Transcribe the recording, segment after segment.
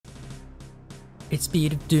It's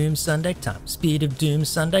Speed of Doom Sunday time. Speed of Doom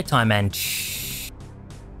Sunday time, and shh.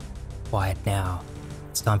 Quiet now.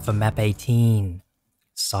 It's time for MAP18.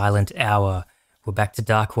 Silent Hour. We're back to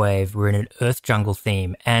Darkwave. We're in an Earth Jungle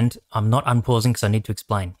theme, and I'm not unpausing because I need to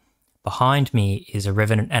explain. Behind me is a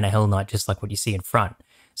Revenant and a Hell Knight, just like what you see in front.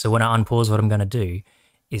 So when I unpause, what I'm going to do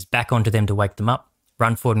is back onto them to wake them up,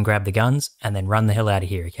 run forward and grab the guns, and then run the hell out of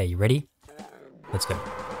here. Okay, you ready? Let's go.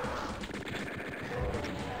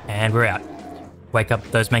 And we're out. Wake up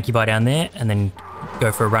those Mancubi down there and then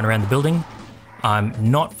go for a run around the building.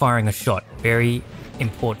 I'm not firing a shot. Very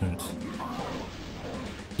important.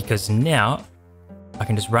 Because now I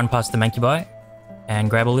can just run past the Mancubi and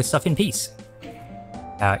grab all this stuff in peace.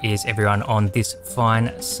 How is everyone on this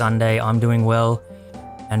fine Sunday? I'm doing well.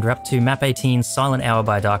 And we're up to MAP18 Silent Hour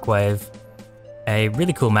by Darkwave. A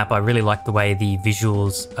really cool map. I really like the way the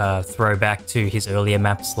visuals throw back to his earlier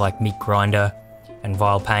maps like Meat Grinder and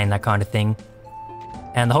Vile Pain, that kind of thing.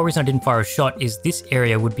 And the whole reason I didn't fire a shot is this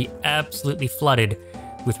area would be absolutely flooded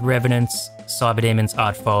with Revenants, Cyber Demons,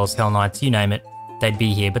 Archviles, Hell Knights, you name it. They'd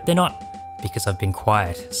be here, but they're not because I've been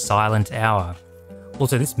quiet. Silent Hour.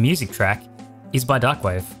 Also, this music track is by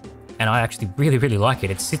Darkwave, and I actually really, really like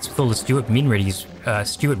it. It sits with all the Stuart Rin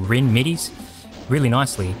midis really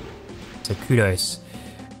nicely. So kudos.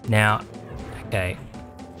 Now, okay,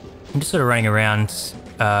 I'm just sort of running around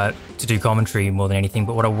to do commentary more than anything,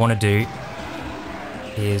 but what I want to do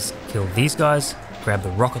is kill these guys, grab the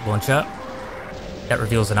rocket launcher. That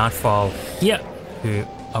reveals an Archvile here, who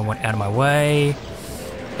I want out of my way.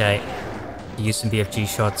 Okay, use some BFG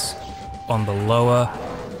shots on the lower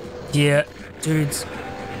here. Dudes,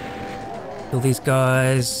 kill these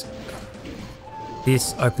guys.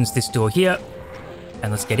 This opens this door here,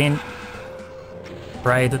 and let's get in.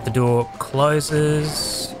 Pray that the door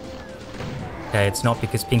closes. Okay, it's not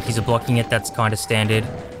because pinkies are blocking it, that's kind of standard.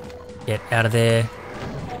 Get out of there.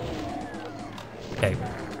 Okay,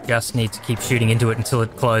 just need to keep shooting into it until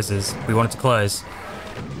it closes. We want it to close.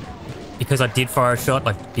 Because I did fire a shot,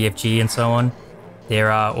 like BFG and so on,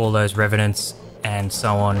 there are all those Revenants and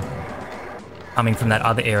so on coming from that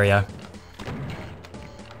other area.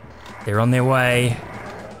 They're on their way,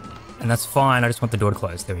 and that's fine. I just want the door to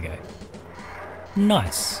close. There we go.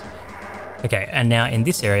 Nice. Okay, and now in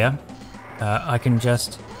this area, I can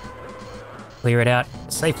just clear it out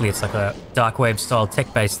safely. It's like a Darkwave style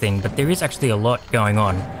tech-based thing, but there is actually a lot going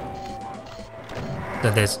on.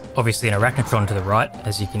 So there's obviously an Arachnotron to the right,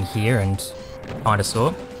 as you can hear and kind of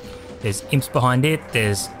saw. There's imps behind it,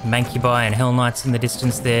 there's Mancubi and Hell Knights in the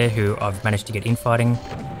distance there, who I've managed to get infighting.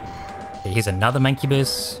 Here's another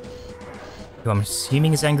Mancubus, who I'm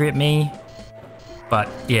assuming is angry at me. But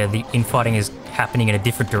yeah, the infighting is happening in a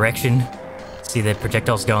different direction. See, their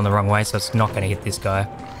projectiles going the wrong way, so it's not going to hit this guy.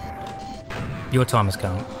 Your time has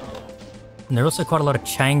come. And there are also quite a lot of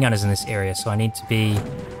chain gunners in this area, so I need to be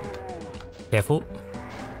careful.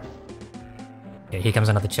 Okay, here comes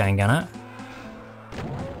another chain gunner.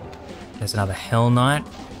 There's another Hell Knight.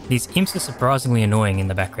 These imps are surprisingly annoying in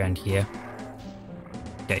the background here.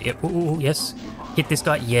 Okay, yep, ooh, yes. Hit this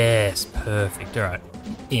guy, yes, perfect, alright.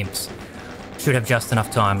 Imps. Should have just enough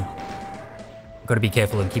time. Got to be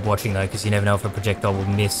careful and keep watching though, because you never know if a projectile will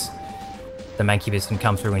miss the Mancubus and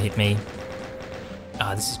come through and hit me.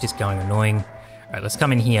 Ah, this is just going annoying. Alright, let's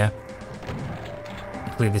come in here.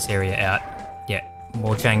 Clear this area out. Yeah,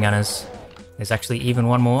 more chain gunners. There's actually even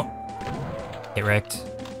one more. Get wrecked.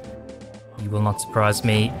 You will not surprise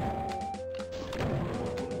me.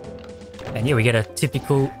 And yeah, we get a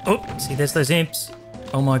typical... Oh, see, there's those imps.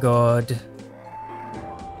 Oh my god.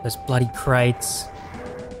 Those bloody crates.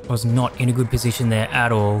 I was not in a good position there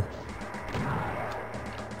at all.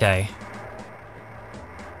 Okay.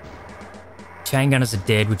 Chain gunners are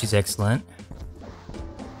dead, which is excellent.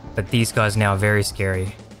 But these guys now are very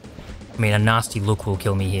scary. I mean, a nasty look will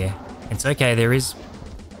kill me here. It's okay, there is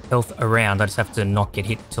health around. I just have to not get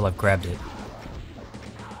hit until I've grabbed it.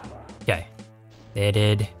 Okay. They're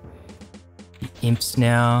dead. The imps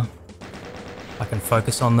now. I can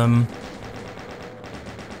focus on them.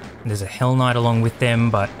 There's a Hell Knight along with them,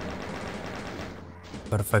 but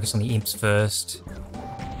gotta focus on the imps first.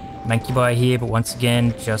 Mancubi here, but once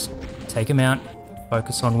again, just take him out.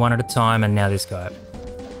 Focus on one at a time, and now this guy.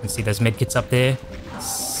 You can see those medkits up there.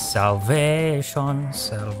 Salvation,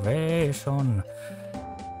 salvation.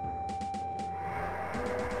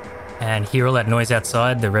 And hear all that noise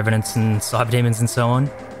outside, the Revenants and Cyber Demons and so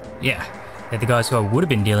on. Yeah, they're the guys who I would have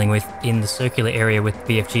been dealing with in the circular area with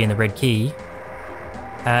BFG and the red key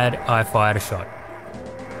had I fired a shot.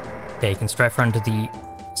 Okay, you can strafe run to the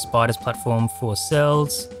Spider's platform for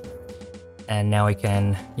cells. And now we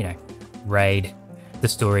can, you know, raid the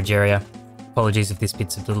storage area. Apologies if this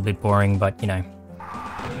bit's a little bit boring, but you know,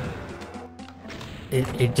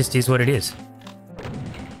 it just is what it is.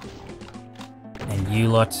 And you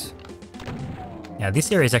lot. Now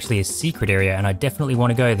this area is actually a secret area, and I definitely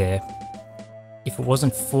want to go there. If it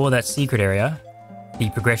wasn't for that secret area, the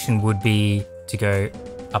progression would be to go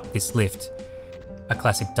up this lift. A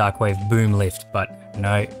classic Darkwave boom lift, but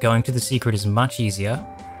no, going to the secret is much easier.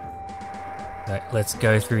 So let's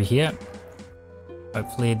go through here.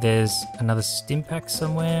 Hopefully there's another stim pack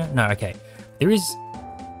somewhere. No, okay. There is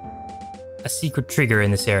a secret trigger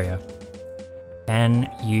in this area. Can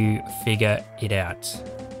you figure it out?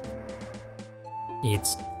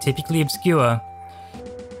 It's typically obscure.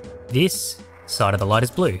 This side of the light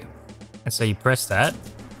is blue. And so you press that.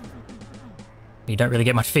 You don't really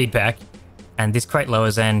get much feedback. And this crate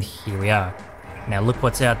lowers and here we are. Now look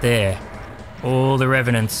what's out there. All the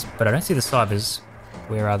revenants, but I don't see the cybers.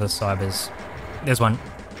 Where are the cybers? There's one.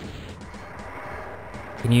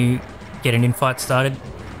 Can you get an infight started?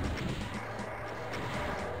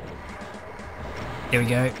 There we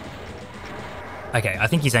go. Okay, I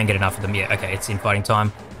think he's ain't get enough of them yet. Okay, it's infighting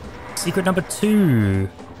time. Secret number 2.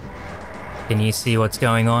 Can you see what's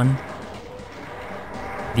going on?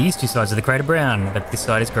 These two sides of the crate are brown, but this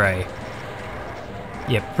side is grey.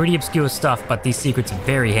 Yeah, pretty obscure stuff, but these secrets are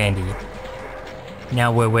very handy.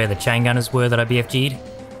 Now we're where the chain gunners were that I BFG'd.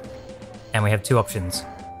 And we have 2 options.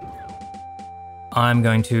 I'm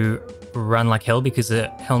going to run like hell because the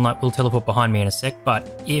Hell Knight will teleport behind me in a sec,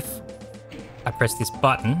 but if I press this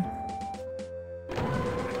button,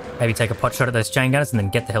 maybe take a pot shot at those chain gunners and then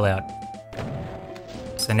get the hell out.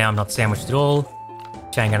 So now I'm not sandwiched at all.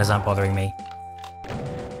 Chain gunners aren't bothering me.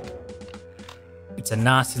 It's a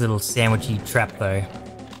nasty little sandwichy trap though,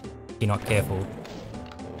 if you're not careful.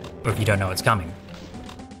 Or if you don't know it's coming.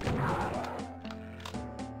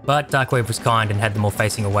 But Darkwave was kind and had them all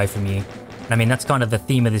facing away from you. And I mean, that's kind of the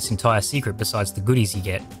theme of this entire secret besides the goodies you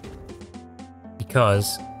get.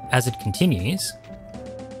 Because as it continues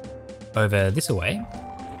over this way,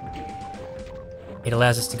 it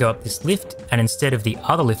allows us to go up this lift, and instead of the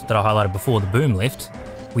other lift that I highlighted before, the boom lift,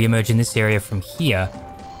 we emerge in this area from here.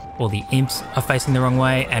 All the imps are facing the wrong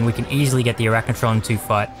way, and we can easily get the Arachnotron to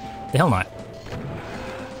fight the Hell Knight.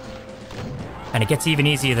 And it gets even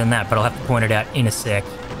easier than that, but I'll have to point it out in a sec.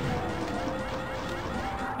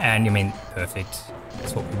 And I mean, perfect.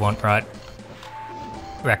 That's what we want, right?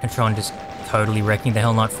 Arachnotron just totally wrecking the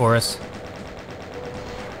Hell Knight for us.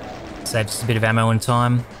 Saves us a bit of ammo and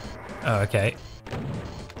time. Oh, okay.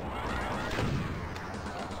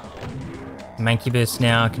 Mancubus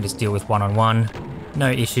now can just deal with one-on-one. No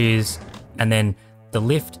issues. And then the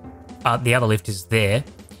lift, the other lift is there.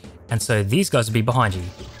 And so these guys will be behind you.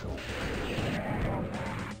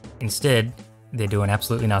 Instead, they're doing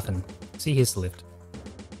absolutely nothing. See, here's the lift.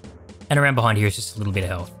 And around behind here is just a little bit of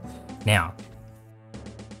health. Now,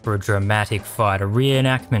 for a dramatic fight, a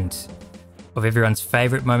reenactment of everyone's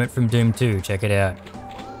favourite moment from Doom 2. Check it out.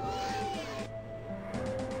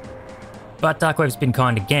 But Darkwave's been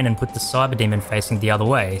kind again and put the Cyber Demon facing the other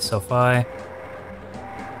way. So if I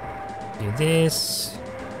do this...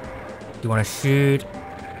 Do you want to shoot?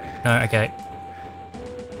 No, okay.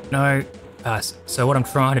 No. So what I'm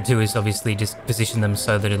trying to do is obviously just position them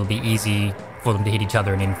so that it'll be easy for them to hit each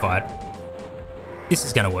other in fight. This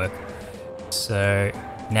is going to work. So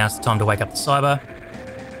now's the time to wake up the Cyber.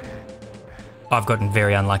 I've gotten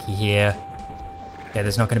very unlucky here. Yeah,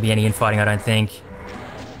 there's not going to be any infighting, I don't think.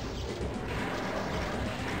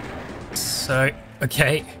 So,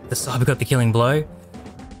 okay, the Cyber got the killing blow.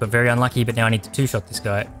 But very unlucky, but now I need to two-shot this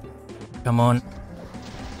guy. Come on.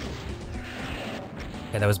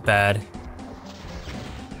 Okay, that was bad.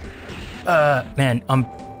 Man, I'm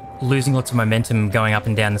losing lots of momentum going up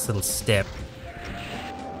and down this little step.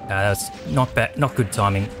 That was not bad, not good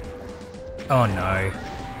timing. Oh no.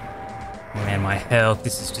 Man, my health,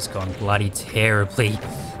 this has just gone bloody terribly.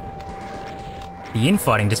 The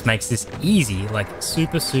infighting just makes this easy, like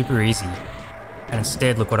super, super easy. And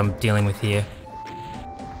instead, look what I'm dealing with here.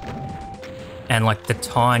 And like the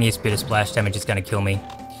tiniest bit of splash damage is going to kill me.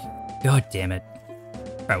 God damn it.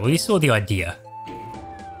 Right, well you saw the idea.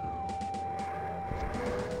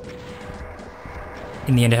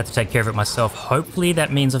 In the end I have to take care of it myself. Hopefully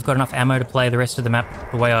that means I've got enough ammo to play the rest of the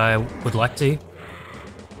map the way I would like to.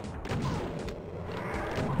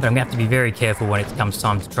 But I'm going to have to be very careful when it comes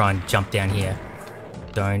time to try and jump down here.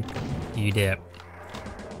 Don't you dare.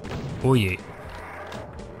 Or you.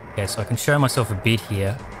 Okay, so I can show myself a bit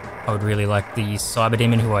here. I would really like the Cyber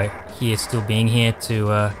Demon, who I hear still being here,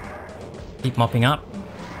 to keep mopping up.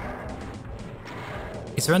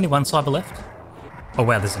 Is there only one Cyber left? Oh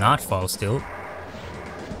wow, there's an Archvile still.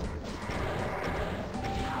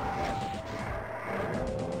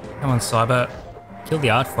 Come on, Cyber. Kill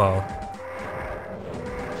the art file.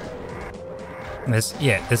 And there's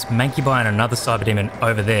Mancubi and another Cyber Demon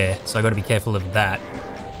over there, so I gotta be careful of that.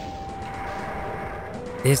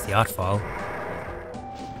 There's the art file.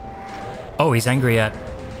 Oh, he's angry at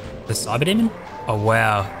the Cyber Demon? Oh,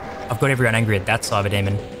 wow. I've got everyone angry at that Cyber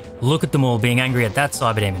Demon. Look at them all being angry at that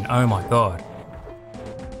Cyber Demon. Oh my god.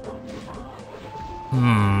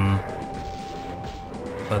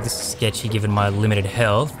 Well, this is sketchy given my limited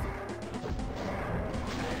health.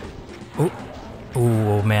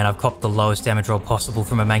 Oh man, I've copped the lowest damage roll possible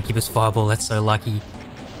from a Mancubus Fireball. That's so lucky.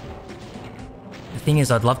 The thing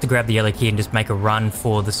is, I'd love to grab the yellow key and just make a run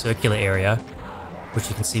for the circular area, which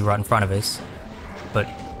you can see right in front of us. But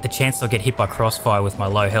the chance I'll get hit by crossfire with my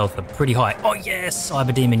low health are pretty high. Oh yes,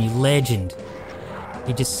 Cyber Demon, you legend.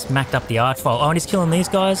 He just smacked up the art file. Oh, and he's killing these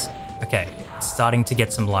guys? Okay, starting to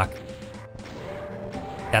get some luck.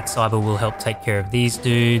 That Cyber will help take care of these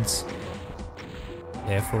dudes.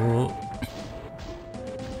 Careful.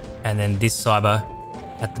 And then this Cyber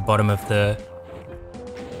at the bottom of the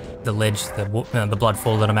ledge, the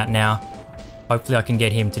bloodfall that I'm at now. Hopefully I can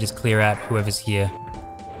get him to just clear out whoever's here.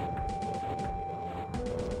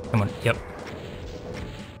 Come on, yep.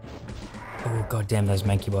 Oh, goddamn those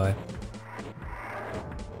Mancubi.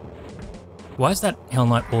 Why is that Hell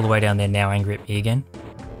Knight all the way down there now angry at me again?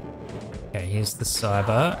 Okay, here's the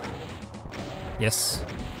Cyber. Yes.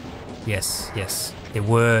 Yes, yes. There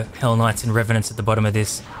were Hell Knights and Revenants at the bottom of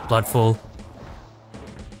this bloodfall.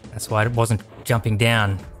 That's why it wasn't jumping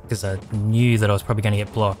down, because I knew that I was probably going to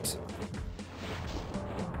get blocked.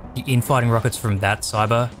 The infighting rockets from that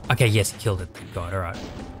Cyber. Okay, yes, he killed it. Thank God, alright.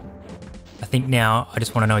 I think now I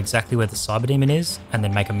just want to know exactly where the Cyber Demon is and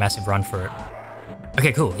then make a massive run for it.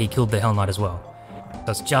 Okay, cool. He killed the Hell Knight as well.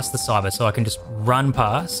 So it's just the Cyber, so I can just run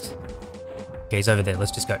past. Okay, he's over there.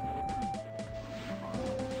 Let's just go.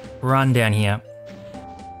 Run down here.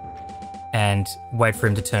 And wait for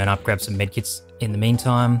him to turn up, grab some medkits in the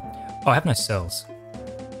meantime. Oh, I have no cells.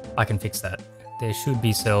 I can fix that. There should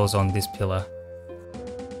be cells on this pillar.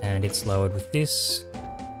 And it's lowered with this.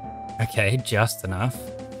 Okay, just enough.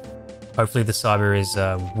 Hopefully the Cyber is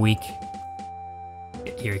weak.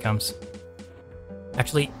 Here he comes.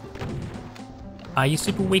 Actually, are you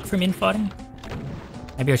super weak from infighting?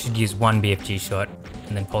 Maybe I should use one BFG shot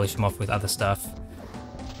and then polish him off with other stuff.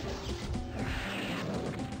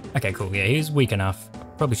 Okay, cool. Yeah, he's weak enough.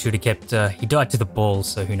 Probably should have kept... he died to the balls,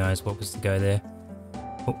 so who knows what was to go there.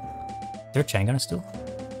 Oh, is there a chain gunner still?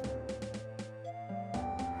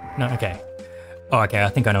 No, okay. Oh, okay, I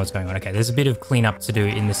think I know what's going on. Okay, there's a bit of cleanup to do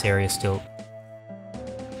in this area still.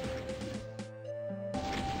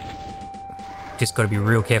 Just got to be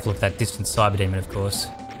real careful of that distant Cyber Demon, of course.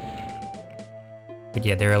 But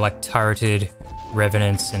yeah, there are like turreted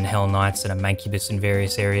Revenants and Hell Knights and a Mancubus in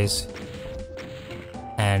various areas.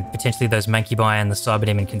 And potentially those Mancubi and the Cyber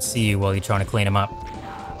Demon can see you while you're trying to clean them up.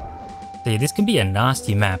 So yeah, this can be a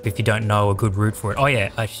nasty map if you don't know a good route for it. Oh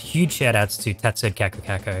yeah, a huge shout outs to Tatsued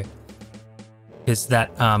Kako. Because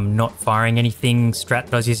that not firing anything strat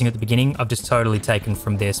that I was using at the beginning, I've just totally taken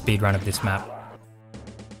from their speedrun of this map.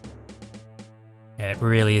 Yeah, it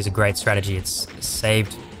really is a great strategy. It's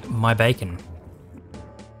saved my bacon.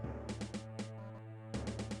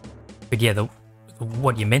 But yeah,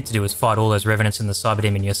 what you're meant to do is fight all those Revenants and the Cyber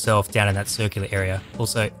Demon yourself down in that circular area.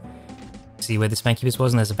 Also, see where this Mancubus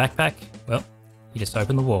was and there's a backpack? Well, you just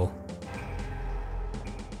open the wall.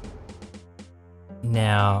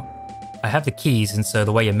 Now, I have the keys, and so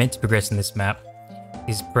the way you're meant to progress in this map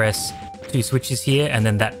is press 2 switches here, and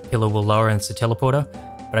then that pillar will lower and it's a teleporter.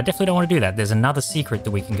 But I definitely don't want to do that. There's another secret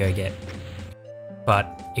that we can go get.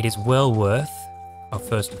 But it is well worth,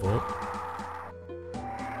 first of all,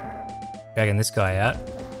 dragging this guy out.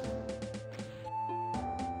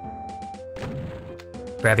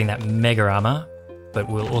 Grabbing that mega armor, but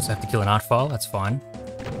we'll also have to kill an art file, that's fine.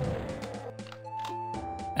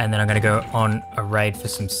 And then I'm going to go on a raid for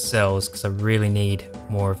some cells, because I really need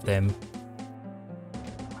more of them.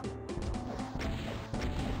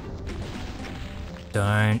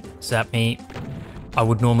 Don't zap me. I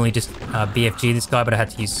would normally just BFG this guy, but I had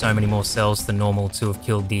to use so many more cells than normal to have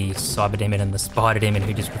killed the Cyber Demon and the Spider Demon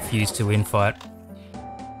who just refused to infight.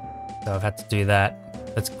 So I've had to do that.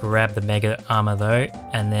 Let's grab the mega armor though,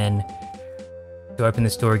 and then to open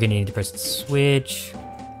this door again you need to press the switch.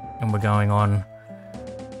 And we're going on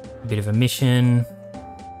a bit of a mission.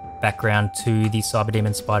 Background to the Cyber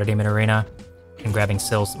Demon, Spider Demon arena, and grabbing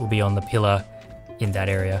cells that will be on the pillar in that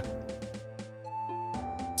area.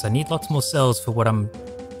 So I need lots more cells for what I'm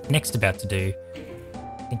next about to do.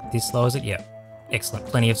 I think this lowers it. Yeah, excellent.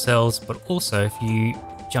 Plenty of cells, but also if you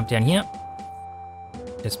jump down here,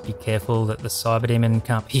 Just be careful that the cyber demon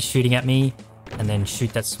can't be shooting at me, and then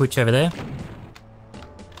shoot that switch over there.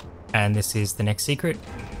 And this is the next secret.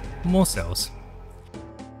 More cells.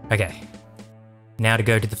 Okay. Now to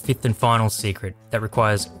go to the 5th and final secret that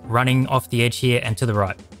requires running off the edge here and to the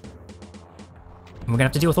right. And we're gonna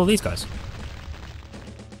have to deal with all these guys.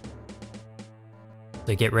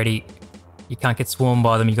 So get ready. You can't get swarmed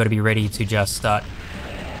by them. You got to be ready to just start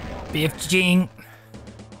BFGing.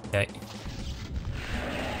 Okay.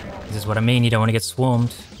 This is what I mean. You don't want to get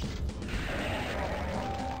swarmed.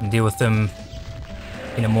 And deal with them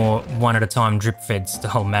in a more one at a time drip fed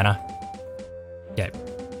style manner. Okay.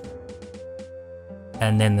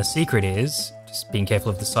 And then the secret is just being careful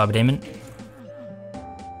of the cyber demon.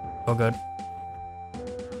 Oh god.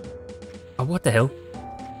 Oh, what the hell?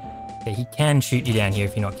 Okay, he can shoot you down here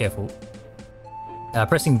if you're not careful.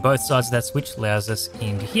 Pressing both sides of that switch allows us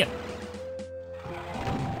into here.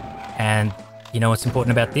 And you know what's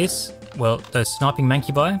important about this? Well, those sniping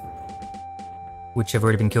mancubi, which have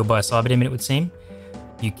already been killed by a cyber demon, it would seem,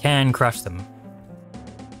 you can crush them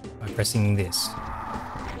by pressing this.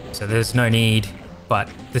 So there's no need, but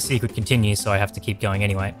the secret continues, so I have to keep going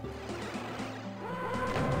anyway.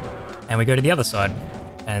 And we go to the other side,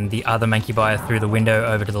 and the other mancubi through the window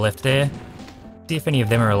over to the left there. See if any of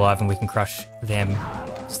them are alive and we can crush them.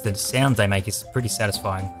 So the sound they make is pretty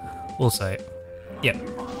satisfying. Also, yep.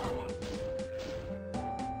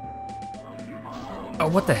 Oh,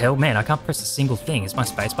 what the hell? Man, I can't press a single thing. Is my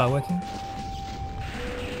spacebar working?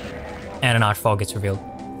 And an archfile gets revealed.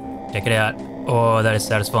 Check it out. Oh, that is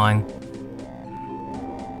satisfying.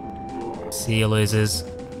 See you, losers.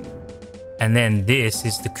 And then this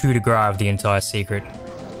is the coup de grace of the entire secret.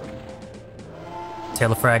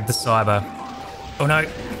 Telefrag the cyber. Oh no!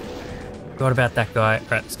 Forgot about that guy.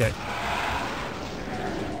 Alright, let's go.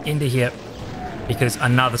 Into here. Because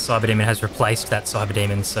another cyber demon has replaced that cyber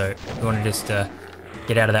demon, so we want to just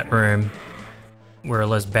get out of that room where all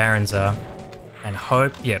those barons are. And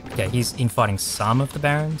hope... Yep, okay, he's infighting some of the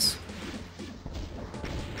barons.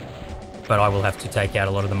 But I will have to take out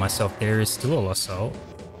a lot of them myself. There is still a lost soul.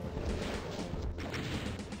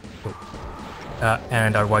 Cool.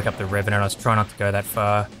 And I woke up the Revenant. I was trying not to go that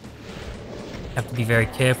far. Have to be very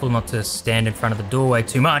careful not to stand in front of the doorway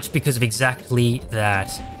too much because of exactly that.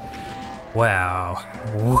 Wow.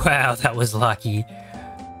 Wow, that was lucky.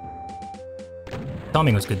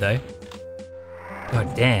 Timing was good though.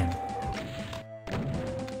 God damn.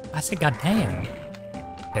 I said god damn. Okay,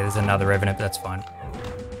 there's another Revenant, but that's fine.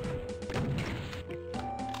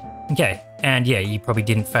 Okay, and yeah, you probably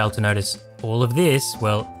didn't fail to notice all of this.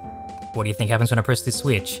 Well, what do you think happens when I press this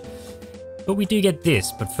switch? But we do get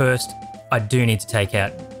this, but first, I do need to take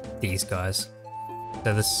out these guys.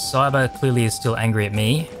 So the cyber clearly is still angry at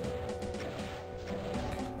me.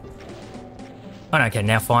 Oh no, okay,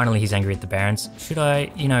 now finally he's angry at the barons. Should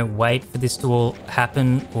I, you know, wait for this to all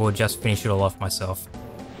happen or just finish it all off myself?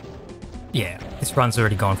 Yeah, this run's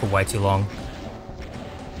already gone for way too long.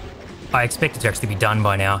 I expect it to actually be done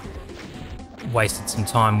by now. Wasted some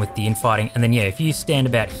time with the infighting. And then yeah, if you stand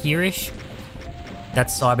about here-ish, that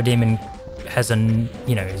cyber demon has a,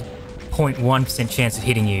 you know, 0.1% chance of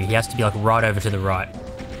hitting you. He has to be like right over to the right.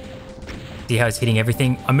 See how he's hitting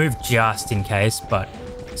everything? I moved just in case, but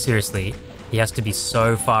seriously, he has to be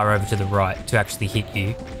so far over to the right to actually hit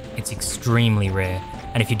you. It's extremely rare.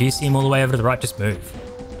 And if you do see him all the way over to the right, just move.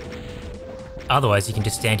 Otherwise, you can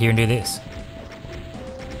just stand here and do this.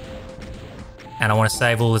 And I want to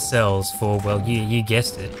save all the cells for, well, you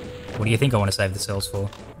guessed it. What do you think I want to save the cells for?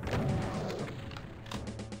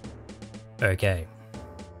 Okay.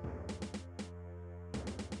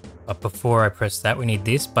 But before I press that, we need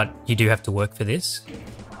this, but you do have to work for this.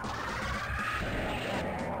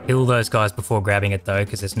 Kill those guys before grabbing it though,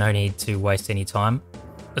 because there's no need to waste any time.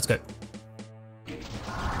 Let's go.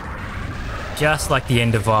 Just like the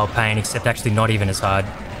end of Vile Pain, except actually not even as hard.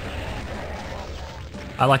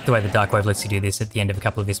 I like the way the Dark Wave lets you do this at the end of a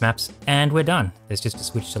couple of his maps, and we're done. There's just a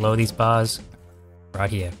switch to lower these bars right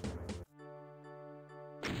here.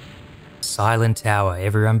 Silent Tower,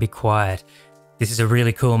 everyone be quiet. This is a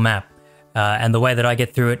really cool map, and the way that I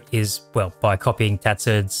get through it is, well, by copying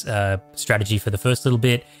Tatsurd's strategy for the first little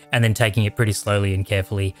bit, and then taking it pretty slowly and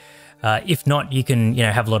carefully. If not, you can, you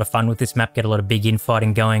know, have a lot of fun with this map, get a lot of big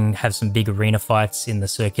infighting going, have some big arena fights in the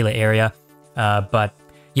circular area, but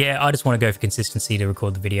yeah, I just want to go for consistency to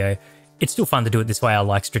record the video. It's still fun to do it this way. I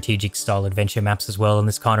like strategic style adventure maps as well, and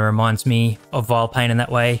this kind of reminds me of Vile Pain in that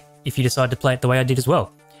way, if you decide to play it the way I did as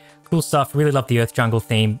well. Cool stuff, really love the Earth Jungle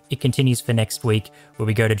theme. It continues for next week, where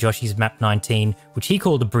we go to Joshy's map 19, which he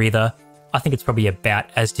called a breather. I think it's probably about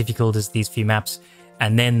as difficult as these few maps.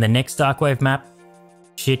 And then the next Darkwave map,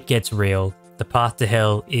 shit gets real. The path to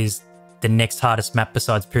hell is the next hardest map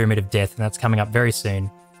besides Pyramid of Death, and that's coming up very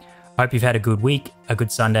soon. I hope you've had a good week, a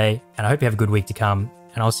good Sunday, and I hope you have a good week to come.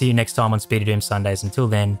 And I'll see you next time on Speedy Doom Sundays. Until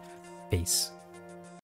then, peace.